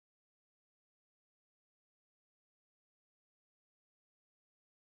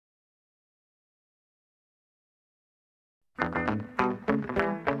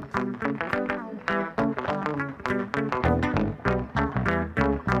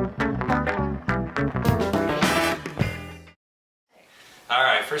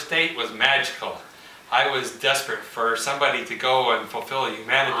Alright, first date was magical. I was desperate for somebody to go and fulfill a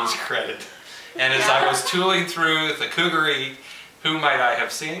humanities credit. And as I was tooling through the Cougaree, who might I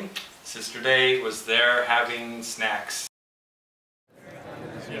have seen? Sister Day was there having snacks.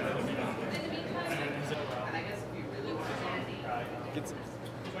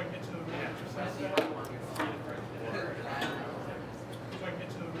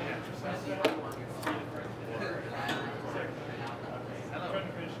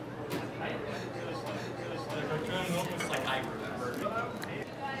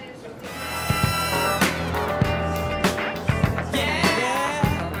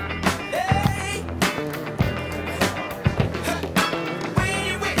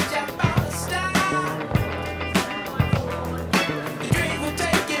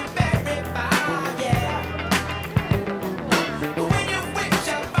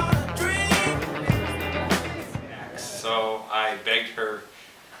 So I begged her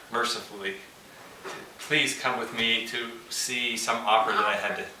mercifully to please come with me to see some opera that I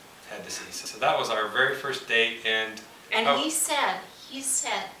had to see. So that was our very first date, and he said,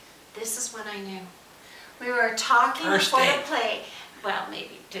 this is when I knew. We were talking before the play. Well,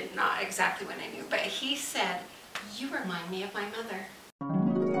 maybe not exactly when I knew, but he said, you remind me of my mother.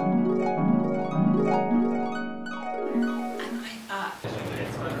 And I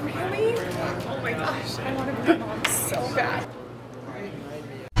thought, really? Oh my gosh, I want to be a mom so bad.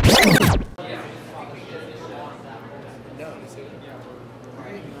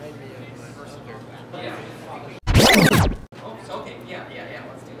 Oh, okay, yeah,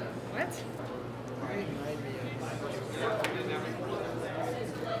 let's do that. What?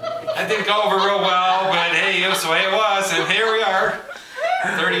 that didn't go over real well, but hey, that's the way it was, and here we are,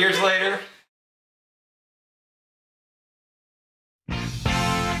 30 years later.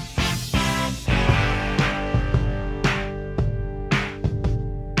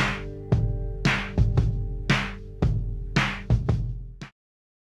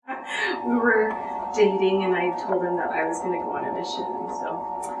 We were dating, and I told him that I was going to go on a mission, and so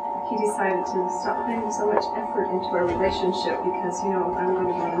he decided to stop putting so much effort into our relationship because, you know, if I'm going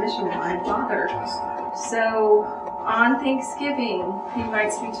to go on a mission, I'd bother. So on Thanksgiving, he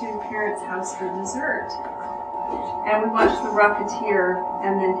invites me to his parents' house for dessert, and we watch The Rocketeer,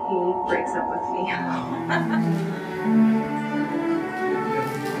 and then he breaks up with me.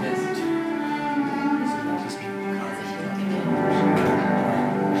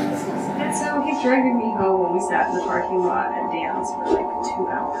 Dragging me home when we sat in the parking lot at Dan's for like 2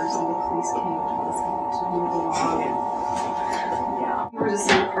 hours, and the police came and told us to move along. And yeah, we were just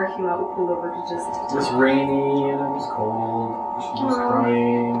in the parking lot. We pulled over to just. It was rainy and it was cold. She was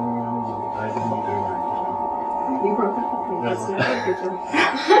crying. I didn't do it. You broke up with me. That's not a good job.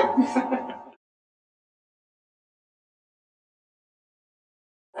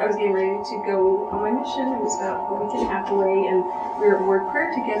 I was getting ready to go on my mission. It was about a week and a half away, and we were at Ward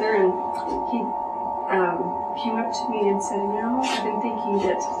prayer together, and he came up to me and said, you know, I've been thinking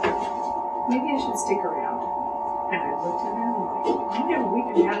that maybe I should stick around. And I looked at him and I'm like, you have a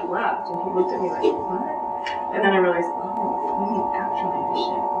week and a half left. And he looked at me like, what? And then I realized, oh, we mean after my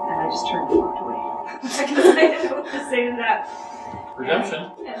mission. And I just turned and walked away. Because I didn't know what to say to that. Redemption.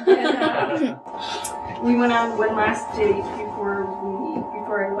 And we went on one last date before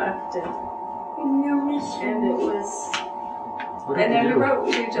I left, and it was. And then we wrote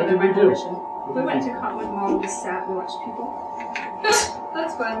to each other my mission. We went to Cottonwood Mall and just sat and watched people.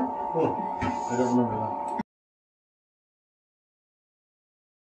 That's fun. Cool. I don't remember that.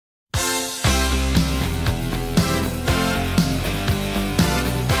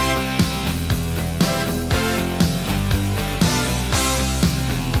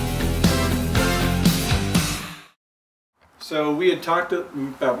 So we had talked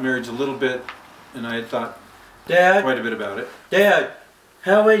about marriage a little bit, and I had thought Dad, quite a bit about it. Dad,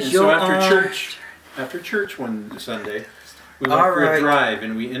 how is And your so after church one Sunday, we went for a drive,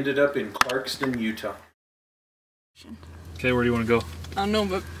 and we ended up in Clarkston, Utah. Okay, where do you want to go? I don't know,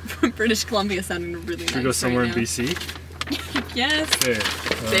 but British Columbia sounding really nice. Should we go somewhere right in BC? Yes. Okay.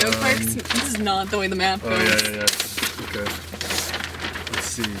 Dale Clarkson. This is not the way the map goes. Oh yeah. Okay. Let's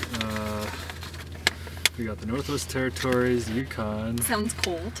see. We got the Northwest Territories, Yukon. Sounds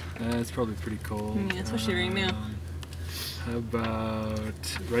cold. It's probably pretty cold. Yeah, especially right now. How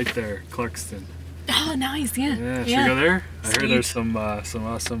about right there, Clarkston? Oh, nice. Yeah. Yeah. Should we go there? I heard there's some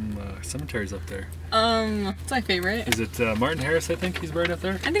awesome cemeteries up there. It's my favorite. Is it Martin Harris? I think he's buried up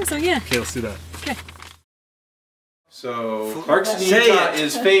there. I think so. Yeah. Okay, let's do that. Okay. So Clarkston, Say Utah it.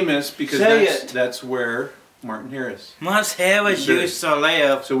 is famous because Say that's where Martin Harris. Must have a used to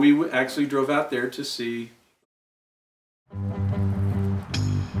live. So we actually drove out there to see.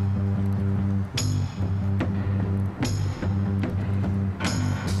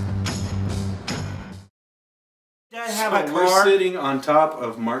 Did I have a We're car? sitting on top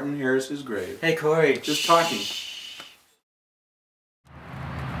of Martin Harris's grave. Hey, Corey. Just talking.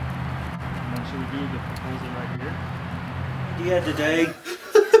 Now should we do the proposal right here? Yeah, today.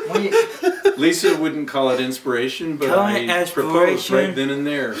 Lisa wouldn't call it inspiration, but Call I it proposed aspiration. right then and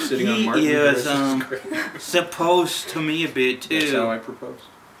there, sitting on He Martin is Harris's grave. supposed to me a bit too. That's how I proposed.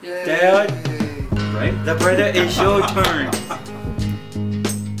 Dad, Right? the brother is your turn.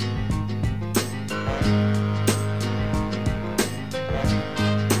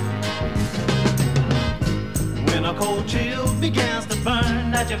 When a cold chill begins to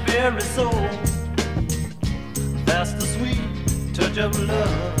burn at your very soul, that's the sweet touch of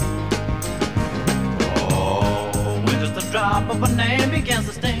love. Oh, when just a drop of a name begins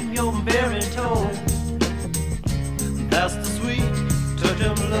to sting your very toe, that's the sweet touch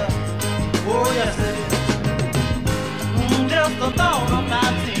of love. Oh yes it is. Just the thought of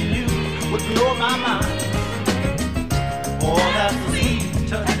not seeing you would blow my mind. Oh, that's the sweet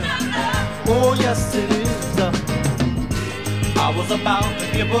touch of love. Oh yes it is. I was about to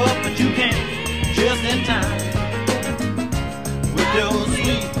give up, but you came just in time with your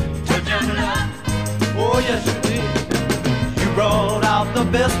sweet touch of love. Oh yes you did. You brought out the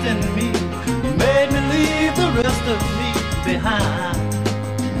best in me, made me leave the rest of me behind.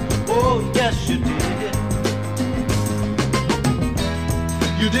 Oh yes you did.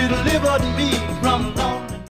 You delivered me from the